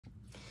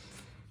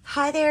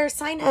Hi there,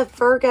 sign of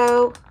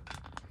Virgo.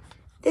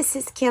 This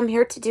is Kim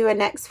here to do a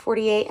next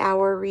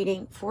 48-hour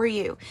reading for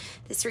you.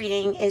 This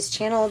reading is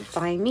channeled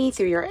by me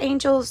through your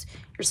angels,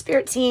 your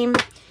spirit team,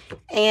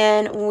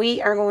 and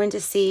we are going to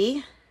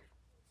see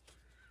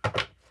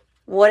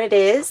what it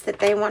is that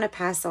they want to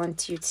pass on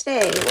to you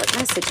today, what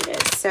message it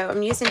is. So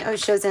I'm using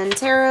Osho's and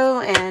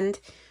Tarot, and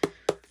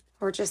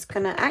we're just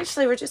gonna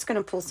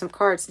pull some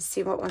cards and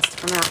see what wants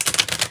to come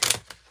out.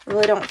 I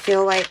really don't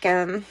feel like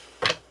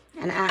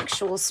an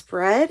actual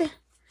spread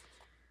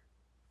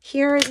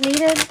here is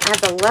needed. I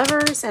have the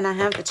Lovers and I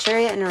have the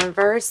Chariot in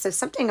reverse. So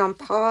something on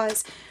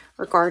pause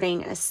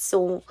regarding a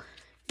soul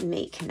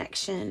mate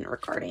connection,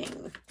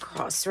 regarding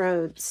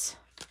crossroads.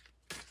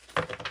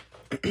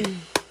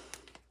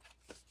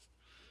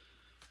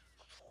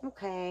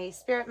 Okay,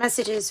 spirit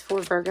messages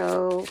for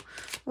Virgo.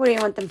 What do you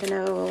want them to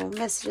know?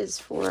 Messages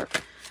for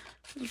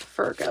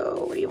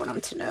Virgo. What do you want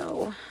them to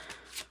know?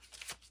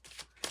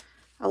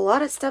 A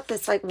lot of stuff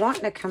that's like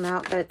wanting to come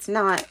out, but it's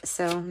not.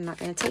 So I'm not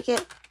going to take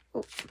it.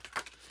 Oh.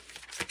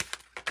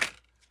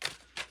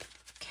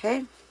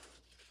 Okay.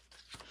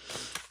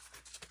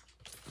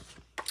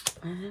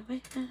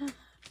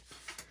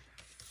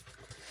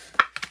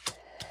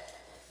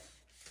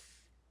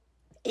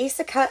 Ace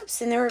of Cups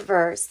in the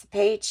reverse. The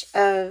Page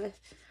of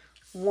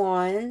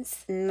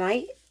Wands.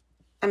 Knight.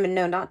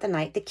 No, not the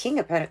Knight. The King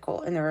of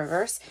Pentacles in the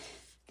reverse.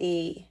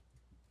 The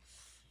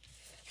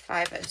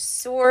Five of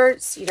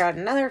Swords. You got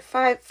another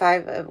Five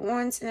of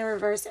Wands in the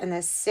reverse. And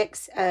the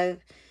Six of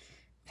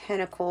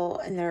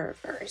Pentacles in the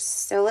reverse.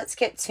 So let's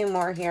get two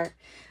more here.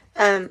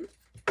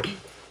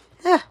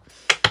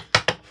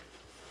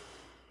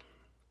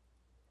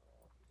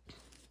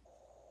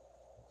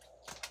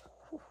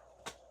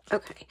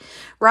 Okay,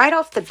 right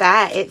off the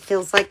bat, it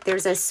feels like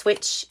there's a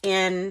switch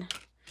in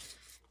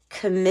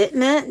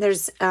commitment.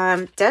 There's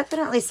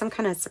definitely some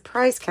kind of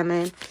surprise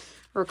coming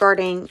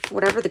regarding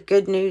whatever the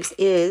good news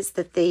is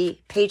that the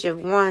Page of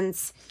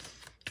Wands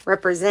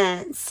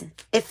represents.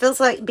 It feels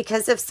like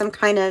because of some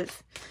kind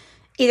of,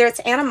 either it's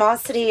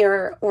animosity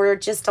or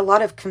just a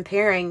lot of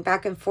comparing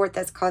back and forth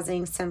that's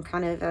causing some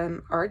kind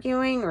of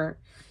arguing, or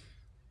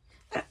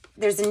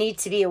there's a need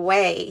to be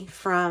away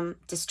from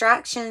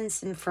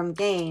distractions and from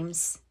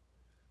games.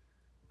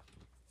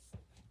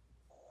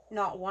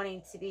 Not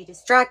wanting to be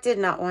distracted,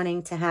 not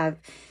wanting to have,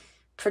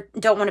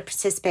 don't want to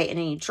participate in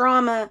any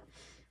drama.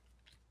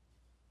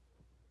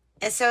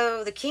 And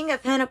so the King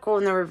of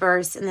Pentacles in the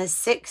reverse and the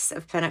Six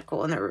of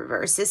Pentacles in the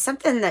reverse is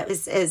something that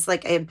is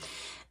like a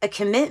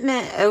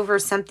commitment over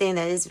something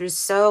that is just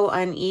so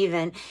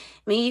uneven.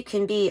 I mean, you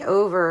can be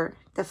over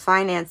the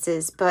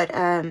finances, but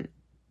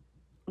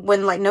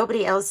when like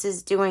nobody else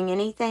is doing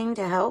anything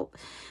to help,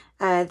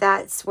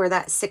 that's where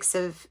that Six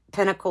of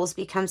Pentacles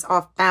becomes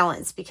off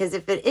balance. Because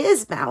if it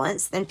is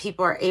balanced, then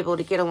people are able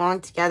to get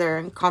along together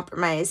and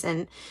compromise.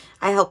 And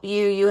I help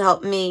you, you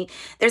help me.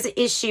 There's an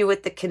issue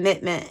with the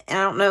commitment. And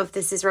I don't know if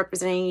this is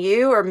representing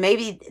you, or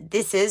maybe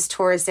this is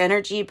Taurus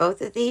energy,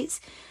 both of these.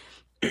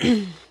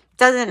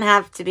 Doesn't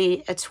have to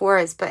be a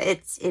Taurus, but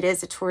it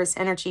is a Taurus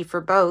energy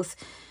for both.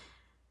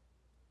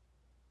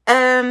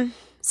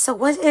 So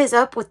what is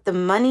up with the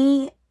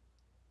money?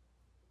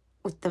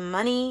 With the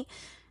money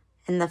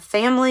and the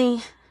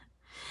family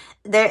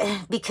there,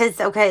 because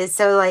okay,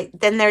 so like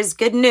then there's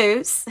good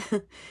news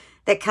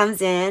that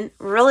comes in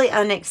really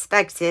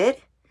unexpected,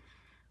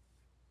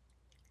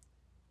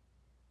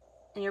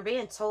 and you're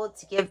being told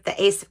to give the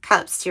Ace of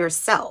Cups to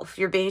yourself.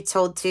 You're being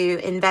told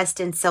to invest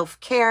in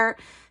self-care,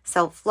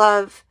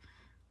 self-love,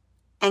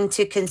 and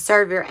to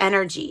conserve your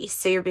energy.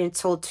 So you're being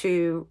told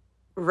to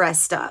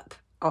rest up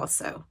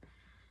also,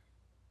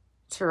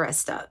 to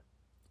rest up.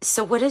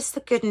 So what is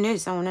the good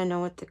news? I want to know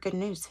what the good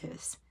news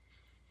is.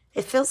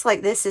 It feels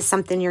like this is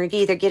something you're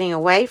either getting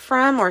away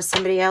from, or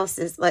somebody else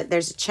is like,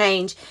 there's a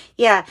change.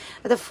 Yeah,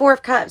 the Four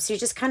of Cups, you're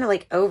just kind of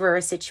like over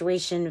a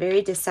situation,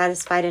 very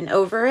dissatisfied and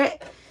over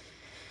it.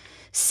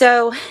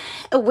 So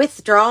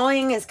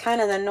withdrawing is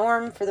kind of the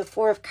norm for the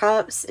Four of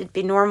Cups. It'd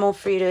be normal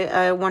for you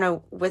to want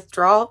to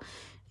withdraw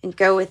and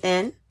go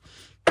within.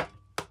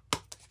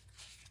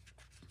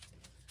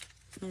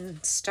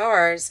 And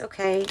stars,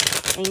 okay,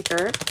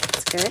 anchor,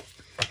 that's good.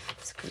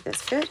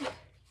 That's good.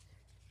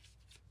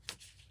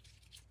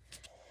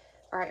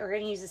 All right, we're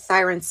going to use the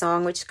Siren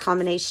Song, which is a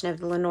combination of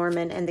the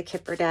Lenormand and the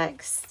Kipper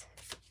decks.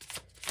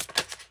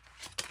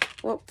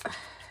 Well,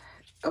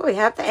 oh, we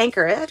have the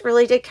anchor. It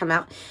really did come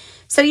out.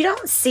 So you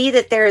don't see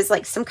that there is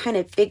like some kind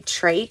of big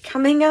trade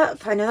coming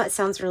up. I know that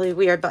sounds really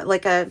weird, but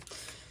like a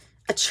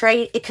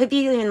trade, it could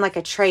be even like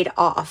a trade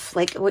off.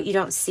 Like what you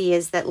don't see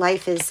is that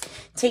life is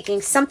taking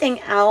something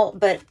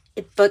out, but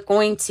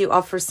going to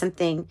offer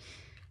something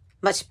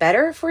much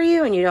better for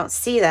you, and you don't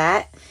see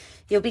that.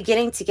 You'll be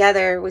getting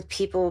together with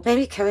people,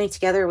 maybe coming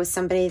together with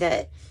somebody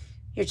that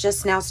you're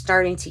just now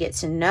starting to get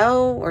to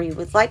know, or you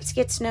would like to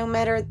get to know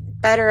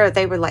better, or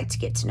they would like to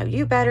get to know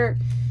you better.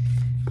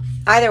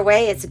 Either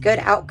way, it's a good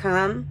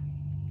outcome.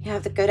 You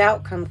have the good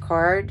outcome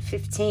card,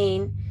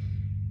 15.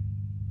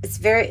 it's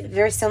very,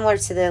 very similar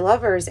to the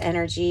Lover's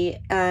energy.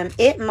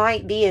 It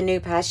might be a new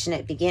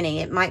passionate beginning.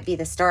 It might be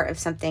the start of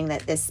something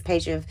that this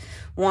Page of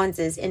Wands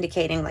is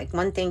indicating, like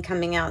one thing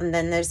coming out, and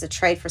then there's a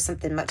trade for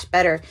something much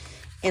better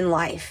in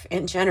life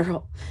in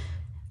general.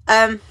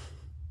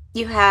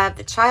 You have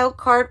the Child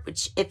card,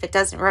 which if it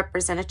doesn't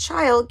represent a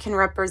child, can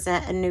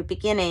represent a new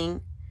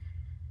beginning.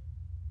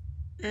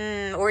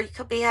 Or you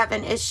could be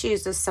having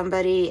issues with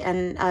somebody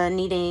and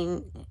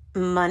needing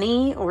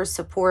money or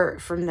support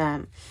from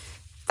them.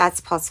 That's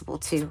possible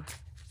too.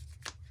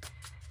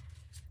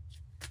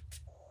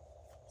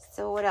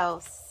 So what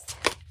else?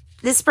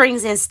 This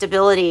brings in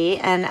stability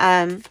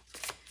and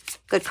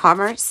good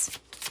commerce.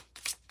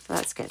 So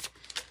that's good.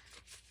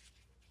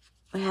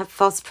 We have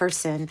false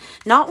person.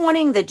 Not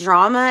wanting the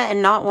drama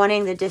and not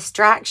wanting the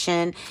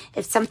distraction.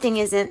 If something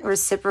isn't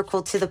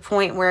reciprocal to the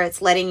point where it's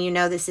letting you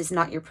know this is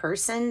not your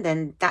person,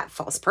 then that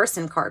false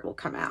person card will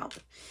come out.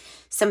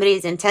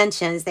 Somebody's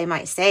intentions, they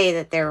might say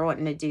that they're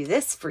wanting to do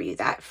this for you,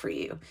 that for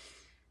you.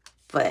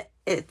 But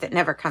it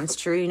never comes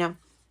true, you know.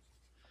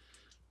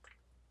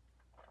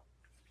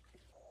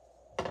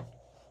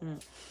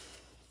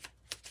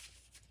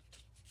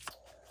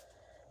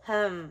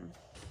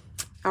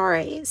 All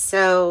right,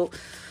 so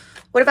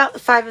what about the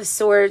Five of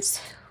Swords?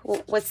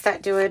 What's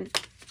that doing?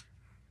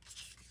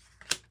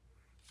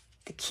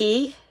 The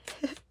key.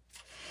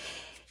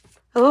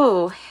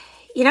 Oh,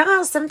 you know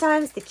how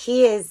sometimes the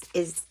key is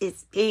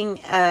being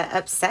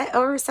upset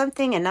over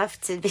something enough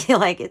to be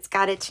like it's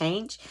got to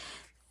change?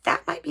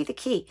 That might be the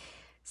key.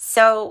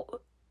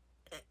 So,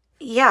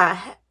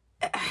 yeah,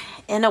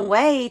 in a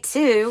way,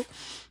 too,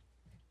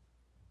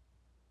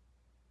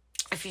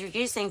 if you're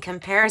using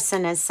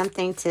comparison as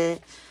something to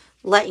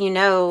let you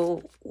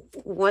know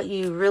what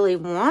you really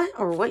want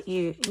or what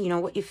you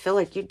feel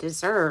like you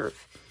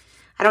deserve.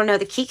 I don't know.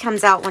 The key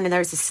comes out when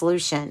there's a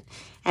solution.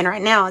 And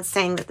right now it's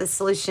saying that the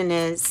solution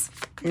is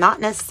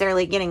not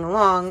necessarily getting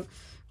along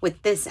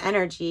with this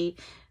energy.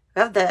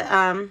 We have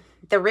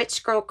the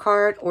rich girl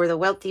card or the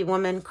wealthy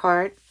woman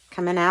card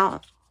coming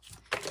out.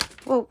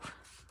 Whoa.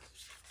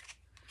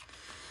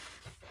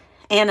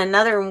 And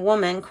another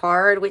woman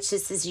card, which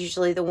this is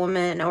usually the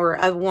woman or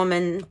a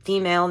woman,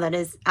 female, that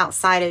is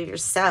outside of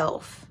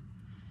yourself.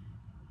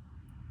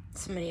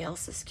 Somebody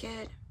else's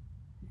kid.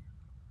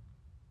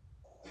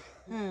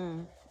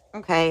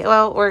 Okay,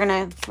 well, we're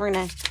gonna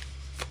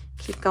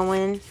keep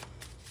going.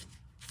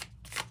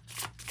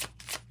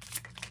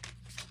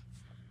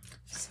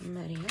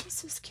 Somebody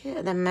else's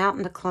kid. The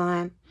mountain to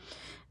climb.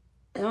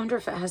 I wonder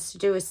if it has to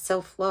do with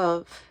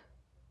self-love.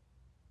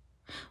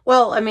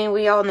 Well, I mean,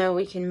 we all know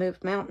we can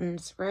move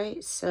mountains,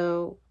 right?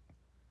 So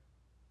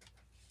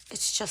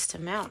it's just a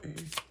mountain.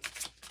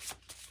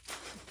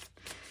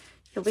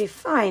 You'll be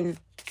fine.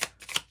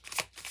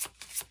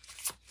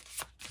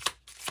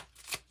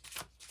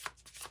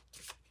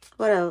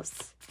 What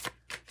else?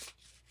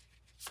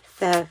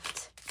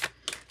 Theft.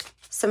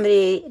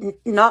 Somebody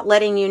not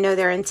letting you know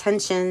their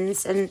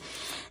intentions. And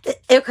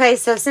okay,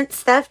 so since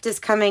theft is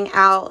coming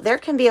out, there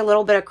can be a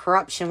little bit of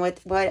corruption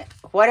with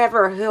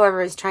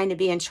whoever is trying to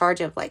be in charge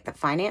of, like, the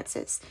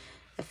finances,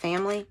 the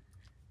family,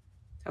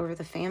 over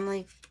the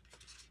family.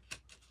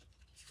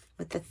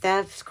 With the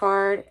theft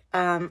card,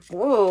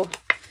 whoa,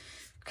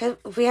 okay,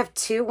 we have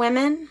two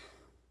women.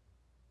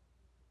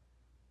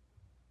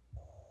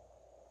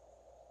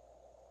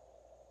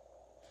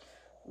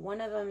 One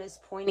of them is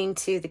pointing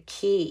to the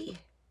key.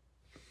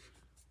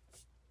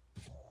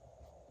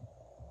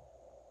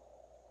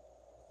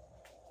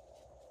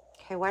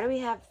 Okay, why do we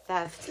have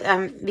theft?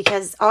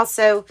 Because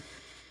also,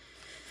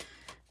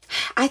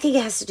 I think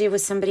it has to do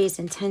with somebody's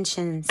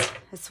intentions.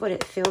 That's what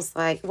it feels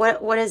like.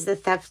 What is the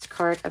theft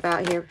card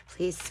about here,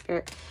 please,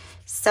 Spirit?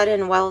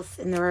 Sudden wealth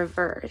in the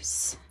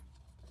reverse.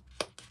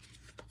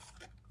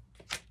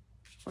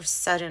 Or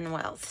sudden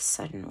wealth.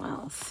 Sudden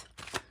wealth.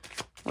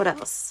 What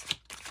else?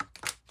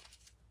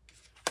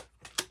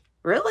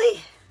 Really?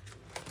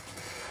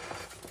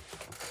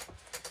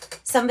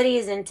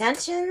 Somebody's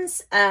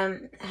intentions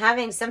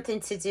having something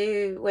to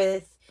do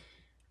with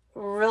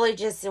really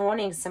just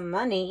wanting some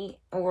money,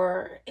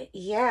 or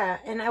yeah.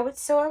 And I would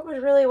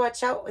really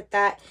watch out with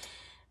that.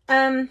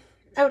 I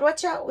would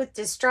watch out with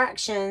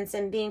distractions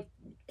and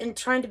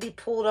trying to be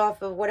pulled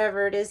off of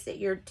whatever it is that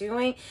you're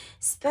doing,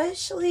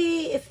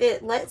 especially if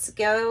it lets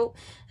go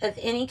of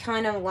any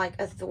kind of, like,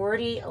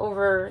 authority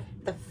over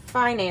the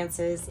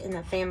finances in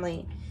the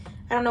family.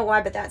 I don't know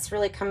why, but that's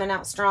really coming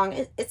out strong.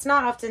 It's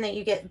not often that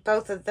you get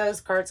both of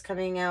those cards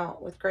coming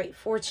out with great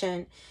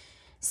fortune.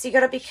 So you got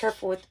to be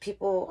careful with the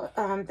people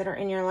that are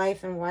in your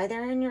life and why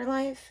they're in your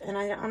life. And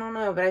I don't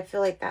know, but I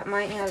feel like that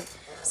might have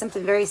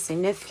something very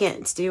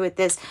significant to do with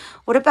this.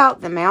 What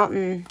about the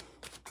mountain?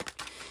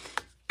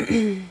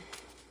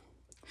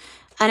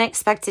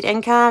 Unexpected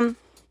income.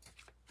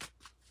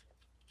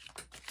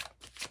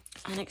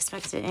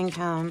 Unexpected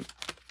income.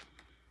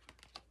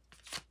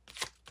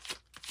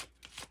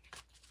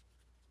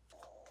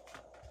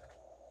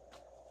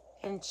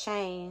 And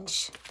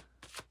change.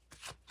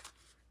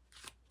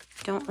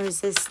 Don't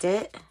resist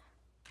it.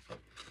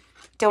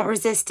 Don't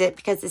resist it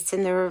because it's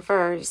in the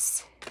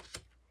reverse.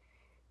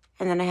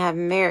 And then I have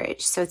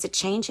marriage. So it's a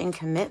change in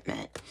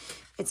commitment.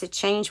 It's a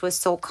change with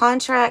soul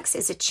contracts.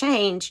 It's a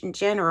change in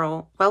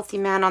general. Wealthy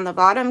man on the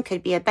bottom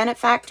could be a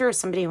benefactor or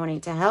somebody wanting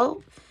to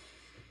help.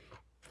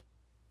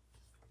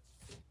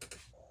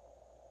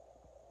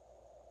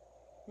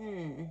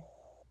 Okay.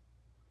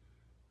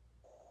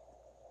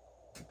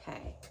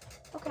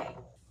 Okay.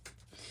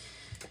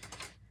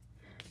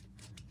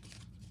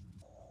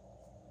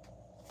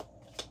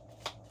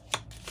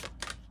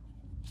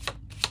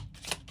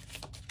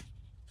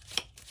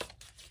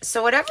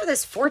 So whatever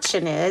this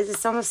fortune is,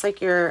 it's almost like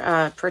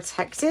you're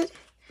protected.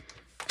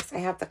 Because I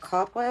have the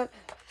cobweb.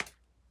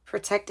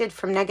 Protected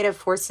from negative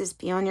forces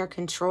beyond your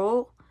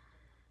control.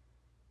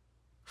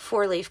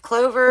 4-leaf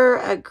clover,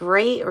 a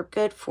great or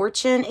good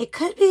fortune. It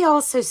could be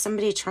also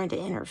somebody trying to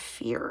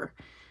interfere.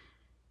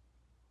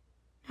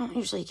 I don't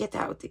usually get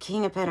that with the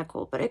King of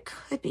Pentacles, but it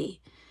could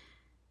be.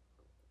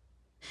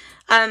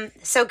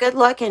 So good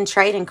luck in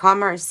trade and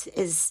commerce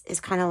is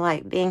kind of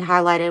like being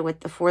highlighted with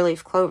the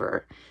 4-leaf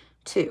clover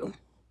too.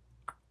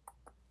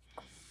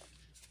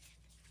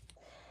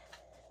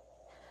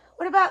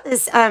 What about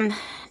this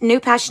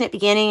new passionate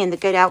beginning and the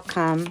good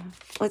outcome?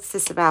 What's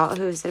this about?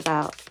 Who's it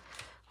about?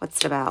 What's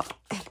it about?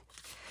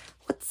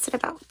 What's it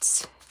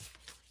about?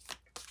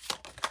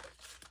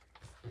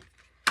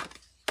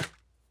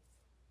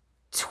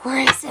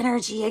 Taurus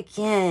energy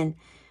again.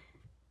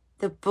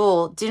 The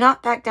bull. Do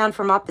not back down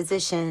from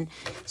opposition.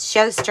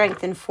 Show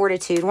strength and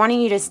fortitude.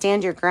 Wanting you to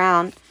stand your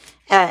ground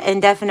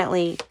and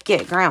definitely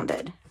get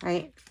grounded,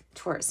 right?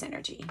 Taurus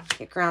energy.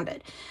 Get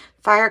grounded.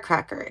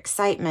 Firecracker.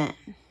 Excitement.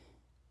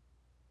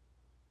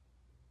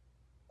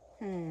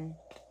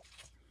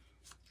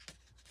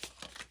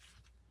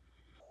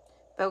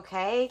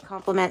 Bouquet.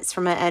 Compliments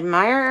from an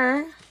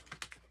admirer.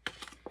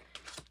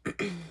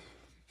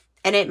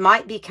 And it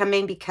might be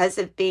coming because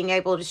of being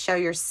able to show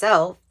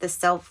yourself the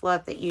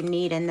self-love that you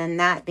need. And then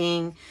that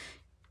being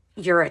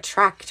your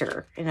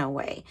attractor in a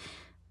way.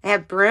 I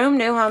have broom,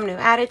 new home, new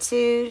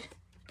attitude.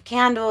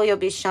 Candle, you'll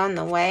be shown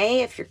the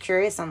way. If you're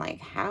curious on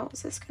like, how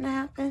is this going to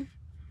happen?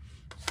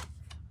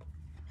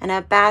 And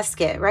a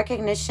basket,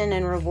 recognition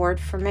and reward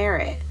for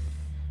merit.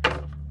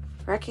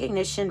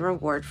 Recognition,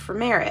 reward for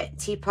merit.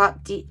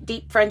 Teapot,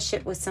 deep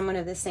friendship with someone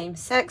of the same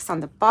sex on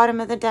the bottom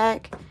of the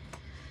deck.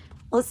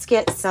 Let's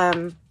get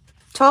some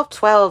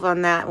 12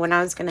 on that when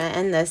I was going to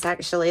end this,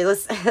 actually.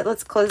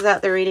 Let's close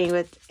out the reading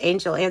with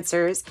angel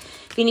answers.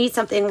 If you need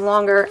something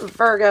longer,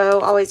 Virgo,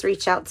 always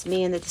reach out to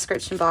me. In the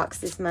description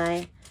box is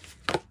my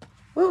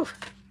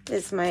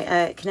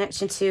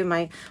connection to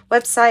my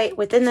website.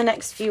 Within the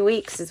next few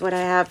weeks is what I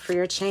have for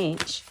your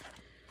change.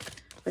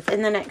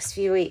 Within the next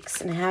few weeks,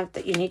 and have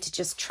that you need to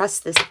just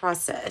trust this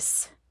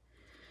process.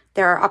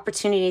 There are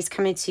opportunities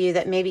coming to you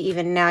that maybe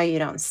even now you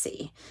don't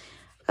see.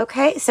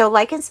 Okay, so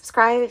like and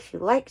subscribe if you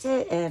liked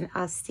it, and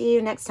I'll see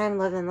you next time.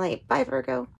 Love and light. Bye, Virgo.